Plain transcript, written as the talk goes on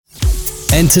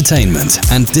entertainment,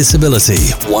 and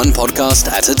disability, one podcast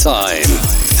at a time.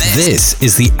 This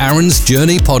is the Aaron's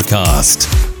Journey podcast.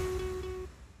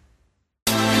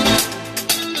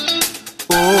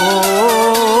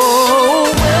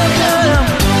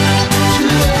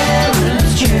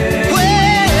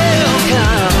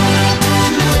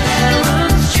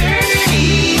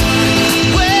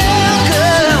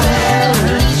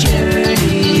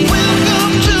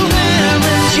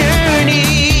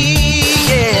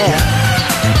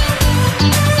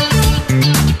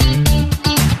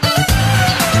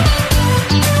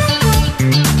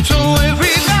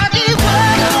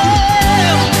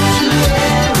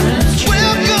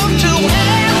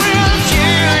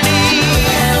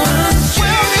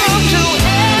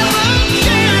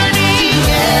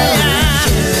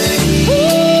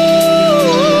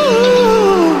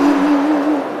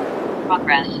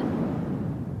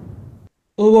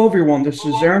 Hello, everyone. This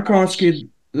is Aaron Konsky,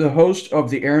 the host of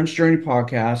the Aaron's Journey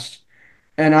podcast,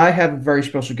 and I have a very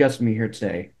special guest with me here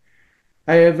today.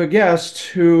 I have a guest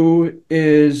who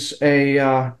is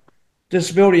a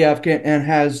disability advocate and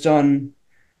has done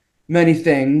many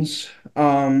things,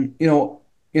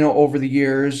 over the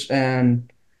years,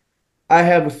 and I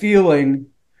have a feeling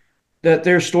that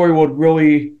their story would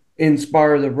really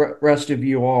inspire the rest of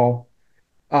you all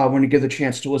when you get the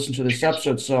chance to listen to this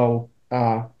episode. So,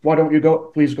 why don't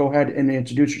you please go ahead and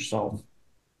introduce yourself.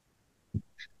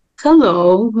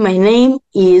 Hello, my name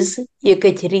is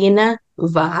Ekaterina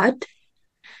Vatt,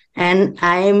 and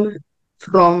I'm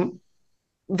from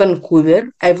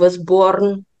Vancouver. I was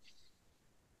born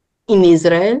in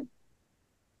Israel.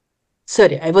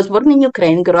 I was born in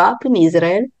Ukraine, grew up in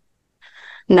Israel.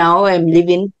 Now I'm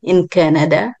living in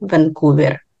Canada,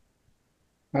 Vancouver.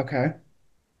 Okay.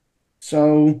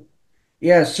 So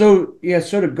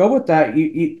to go with that,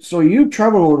 you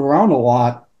traveled around a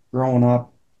lot growing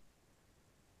up.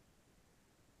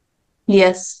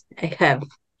 Yes, I have.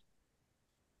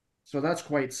 So that's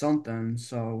quite something.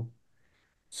 So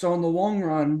in the long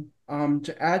run,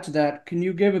 to add to that, can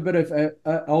you give a bit of a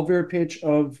elevator pitch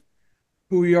of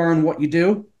who you are and what you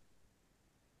do?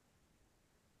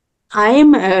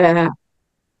 I'm a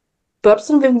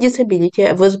person with disability.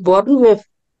 I was born with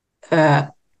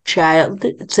child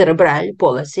cerebral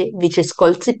palsy, which is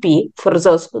called CP, for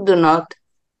those who do not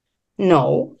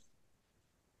know.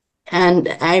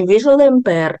 And I'm visually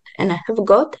impaired, and I have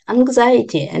got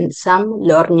anxiety and some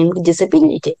learning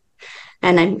disability.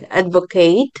 And I'm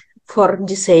advocate for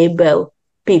disabled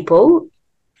people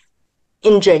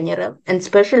in general, and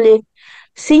especially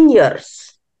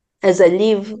seniors, as I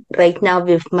live right now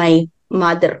with my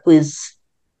mother who is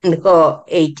in her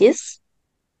 80s.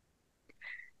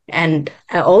 And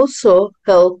I also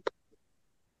help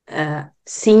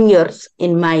seniors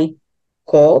in my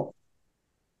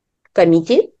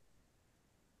committee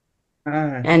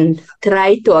Ah, and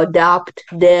try to adapt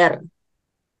their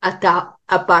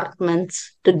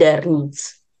apartments to their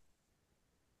needs,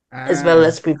 as well ah,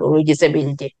 as people with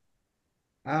disability.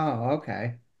 oh,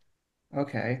 okay,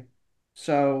 okay.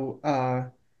 So,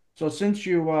 so since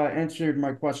you answered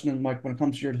my question, like when it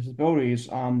comes to your disabilities,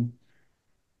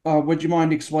 would you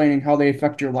mind explaining how they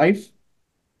affect your life?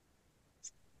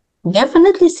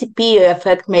 Definitely CP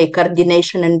affect my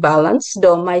coordination and balance,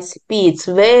 though my CP is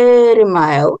very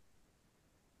mild.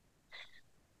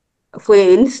 For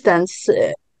instance,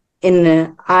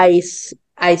 in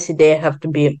ICD, I have to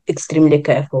be extremely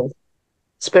careful,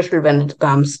 especially when it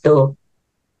comes to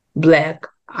black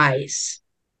eyes,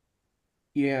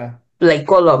 Yeah,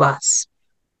 like all of us.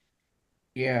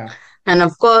 yeah, And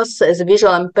of course, as a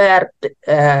visual impaired,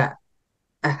 I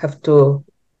have to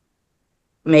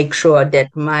make sure that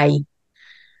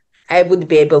I would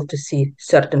be able to see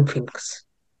certain things.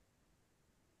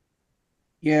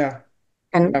 yeah,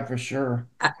 And yeah, for sure.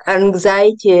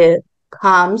 anxiety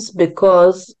comes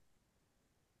because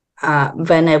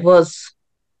when I was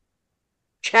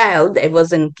child, I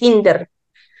was in kindergarten,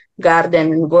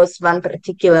 and was one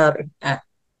particular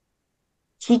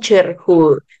teacher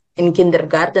who in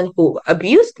kindergarten who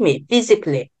abused me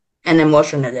physically and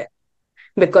emotionally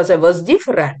because I was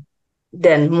different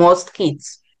than most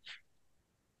kids.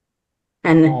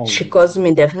 And she Oh, caused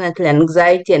me definitely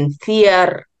anxiety and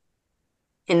fear,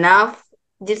 enough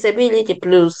disability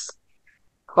plus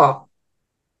hope.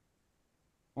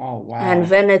 oh, And wow.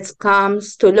 when it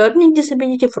comes to learning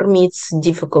disability, for me, it's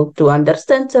difficult to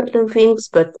understand certain things,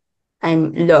 but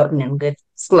I'm learning it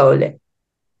slowly.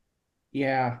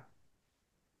 Yeah,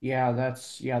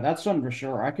 that's something for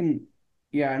sure.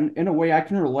 Yeah, in a way, I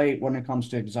can relate when it comes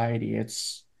to anxiety.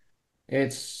 It's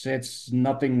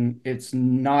nothing. It's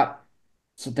not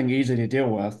something easy to deal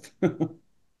with.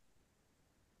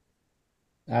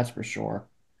 That's for sure.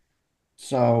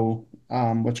 So,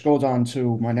 which goes on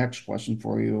to my next question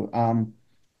for you.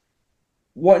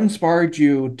 What inspired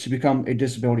you to become a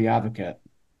disability advocate?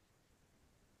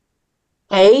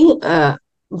 I,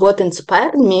 what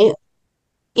inspired me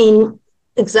in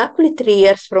exactly 3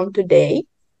 years from today,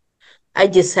 I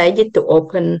decided to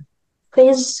open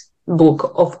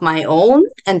Facebook of my own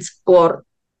and support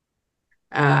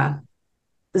uh,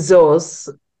 those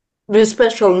with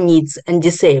special needs and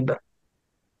disabled.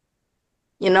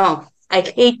 I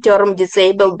hate term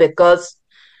disabled because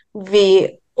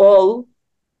we all,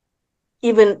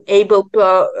 even able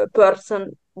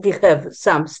person, we have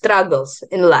some struggles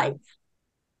in life.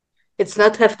 It's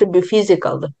not have to be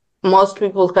physical. Most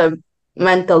people have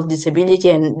mental disability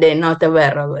and they're not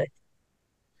aware of it,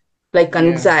 like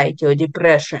Yeah, anxiety or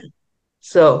depression.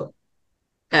 So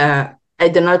uh, I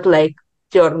do not like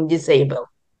term disabled.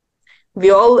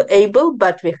 We all able,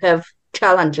 but we have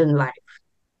challenge in life.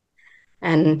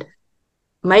 And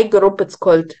my group is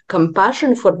called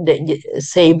Compassion for the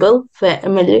Disabled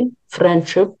Family,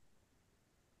 Friendship,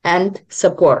 and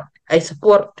Support. I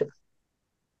support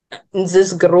in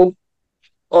this group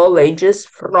all ages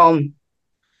from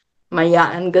my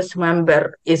youngest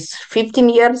member is 15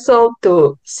 years old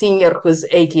to senior who's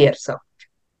 8 years old.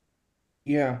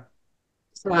 yeah,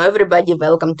 So everybody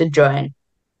welcome to join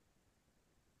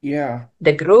yeah,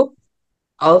 the group.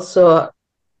 Also,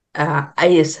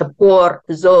 I support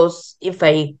those if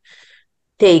I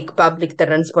take public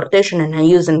transportation and I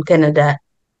use in Canada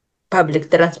public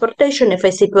transportation. If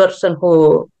I see person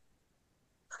who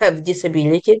have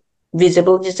disability,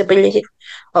 visible disability,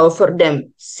 for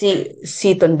them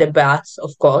sit on the bus,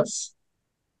 of course.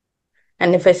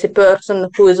 And if I see person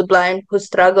who is blind who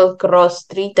struggle cross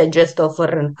street, I just offer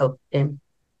and help them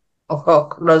or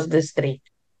cross the street.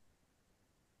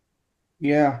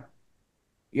 yeah,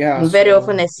 yeah. And very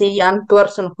often So, I see young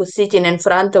person who's sitting in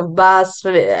front of bus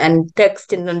and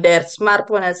texting on their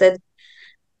smartphone. I said,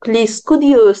 please, could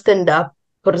you stand up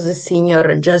for the senior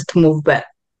and just move back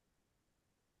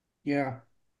yeah,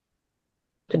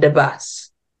 to the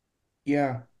bus?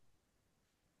 yeah,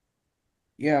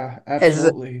 yeah, As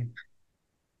absolutely,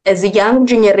 as a young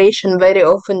generation very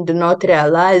often do not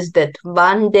realize that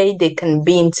one day they can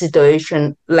be in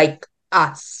situation like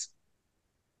us.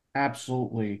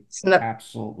 absolutely, It's not,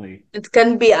 absolutely. it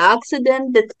can be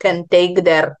accident that can take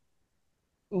their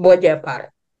body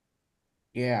apart.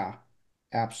 Yeah,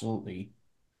 absolutely.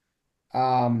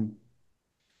 Um,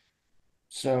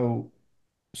 so,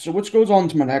 so which goes on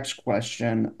to my next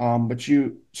question. But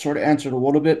you sort of answered a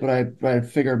little bit, but I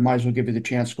figured might as well give you the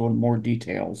chance to go into more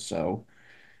details. So,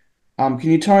 can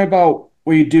you tell me about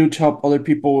what you do to help other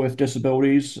people with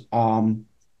disabilities, on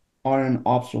and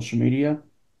off social media?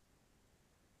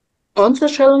 On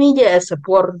social media, I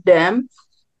support them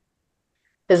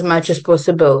as much as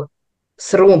possible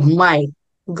through my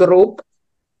group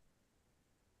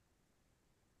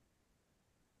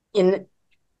in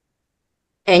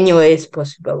any ways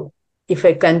possible. If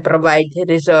I can provide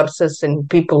resources and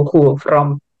people who are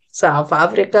from South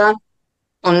Africa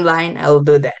online, I'll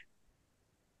do that.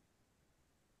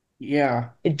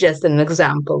 Yeah, It's just an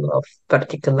example of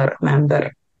particular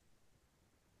member.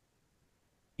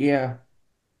 yeah,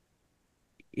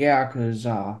 yeah,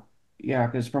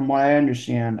 because from what I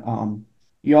understand,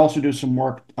 you also do some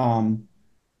work,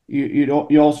 you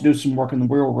also do some work in the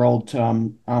real world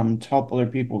to help other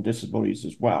people with disabilities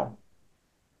as well.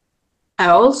 I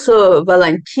also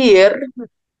volunteer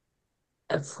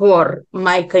for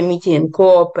my committee in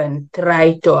co-op and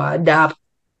try to adapt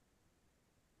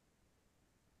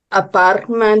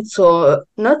apartments or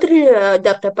not really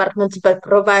adapt apartments but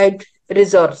provide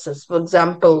resources. For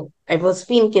example, I was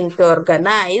thinking to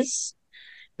organize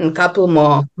in a couple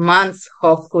more months,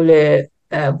 hopefully,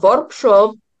 a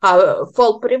workshop how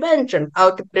fall prevention,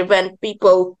 how to prevent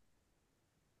people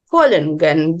falling.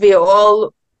 And we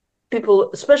all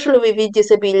people, especially with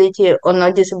disability or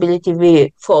not disability,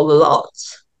 we fall a lot,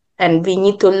 and we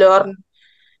need to learn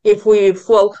if we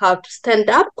fall how to stand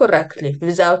up correctly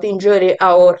without injuring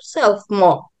ourselves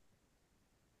more.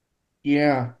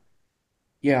 Yeah,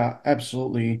 yeah,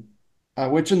 absolutely.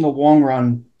 Which in the long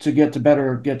run, to get to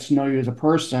better get to know you as a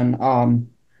person, can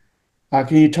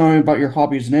you tell me about your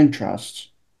hobbies and interests?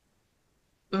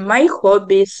 My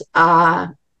hobbies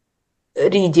are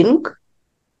reading,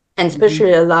 and Hmm.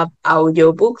 especially I love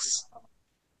audiobooks,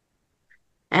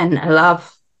 and I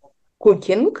love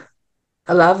cooking,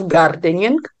 I love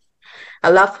gardening, I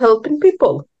love helping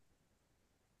people.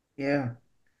 Yeah,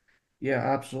 yeah,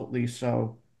 absolutely.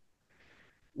 So,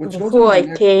 which goes Before into my I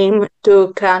next, came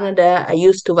to Canada, I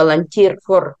used to volunteer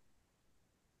for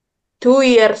 2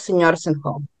 years in nursing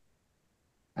home.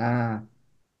 Ah,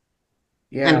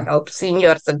 and yeah, help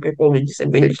seniors and people with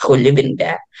disability who live in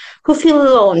there, who feel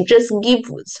alone. Just give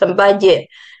somebody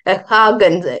a hug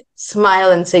and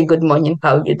smile and say good morning,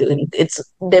 how you doing? It's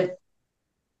the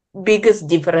biggest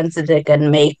difference that they can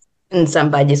make in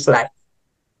somebody's life.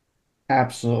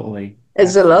 absolutely,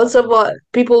 As a lot of absolutely.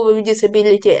 people with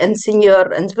disability and senior,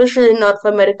 and especially in North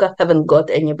America, haven't got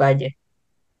anybody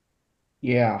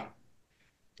Yeah,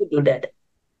 to do that.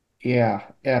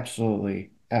 yeah,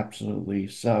 absolutely, absolutely.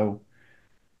 So,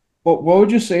 what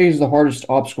would you say is the hardest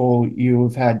obstacle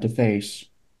you've had to face?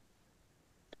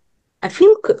 I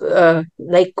think,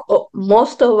 like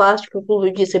most of us people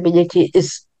with disability,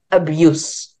 is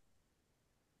abuse.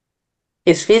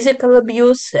 It's physical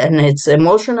abuse and it's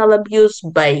emotional abuse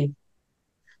by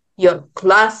your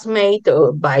classmate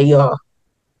or by your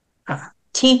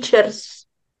teachers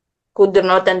who do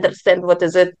not understand what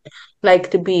is it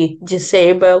like to be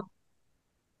disabled.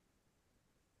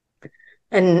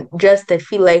 And just I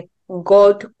feel like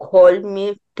God called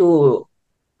me to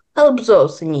help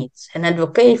those needs and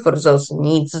advocate for those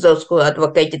needs, those who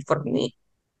advocated for me,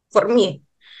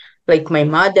 like my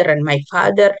mother and my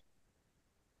father.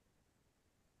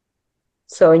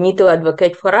 So I need to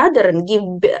advocate for other and give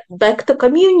back to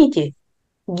community,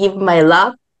 give my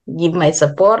love, give my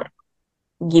support,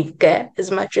 give care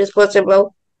as much as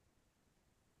possible.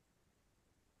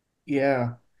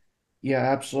 Yeah, yeah,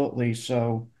 absolutely.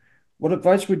 So, what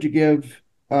advice would you give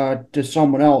to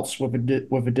someone else with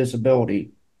with a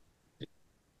disability?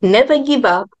 Never give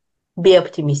up, be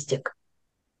optimistic.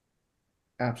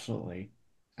 Absolutely,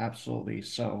 absolutely.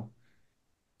 So,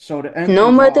 to end No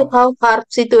things matter off, how hard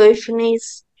situation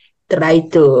is, try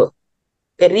to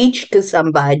reach to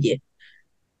somebody,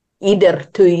 either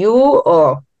to you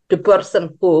or to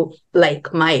person who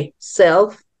like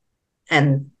myself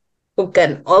and who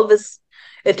can always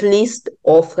at least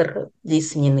offer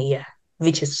listening ear,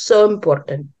 which is so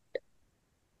important.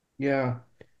 yeah,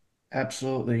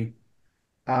 absolutely.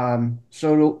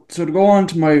 So to go on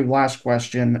to my last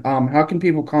question, how can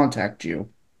people contact you?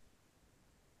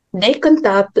 They can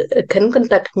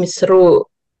contact me through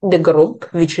the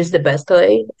group, which is the best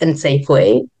way and safe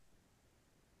way,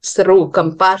 through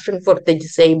compassion for the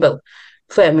disabled,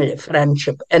 family,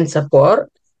 friendship, and support,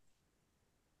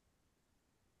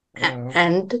 Uh,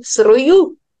 and through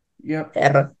you, yep,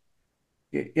 Aaron.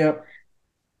 yep.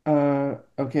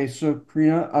 Okay, so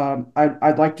Karina,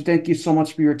 I'd like to thank you so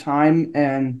much for your time,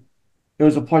 and it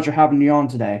was a pleasure having you on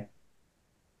today.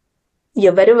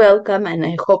 You're very welcome, and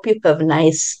I hope you have a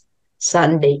nice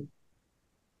Sunday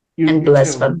and You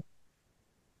blessed too. one.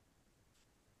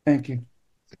 Thank you.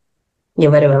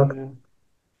 You're very welcome.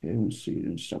 Okay, let's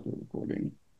see, stop the recording.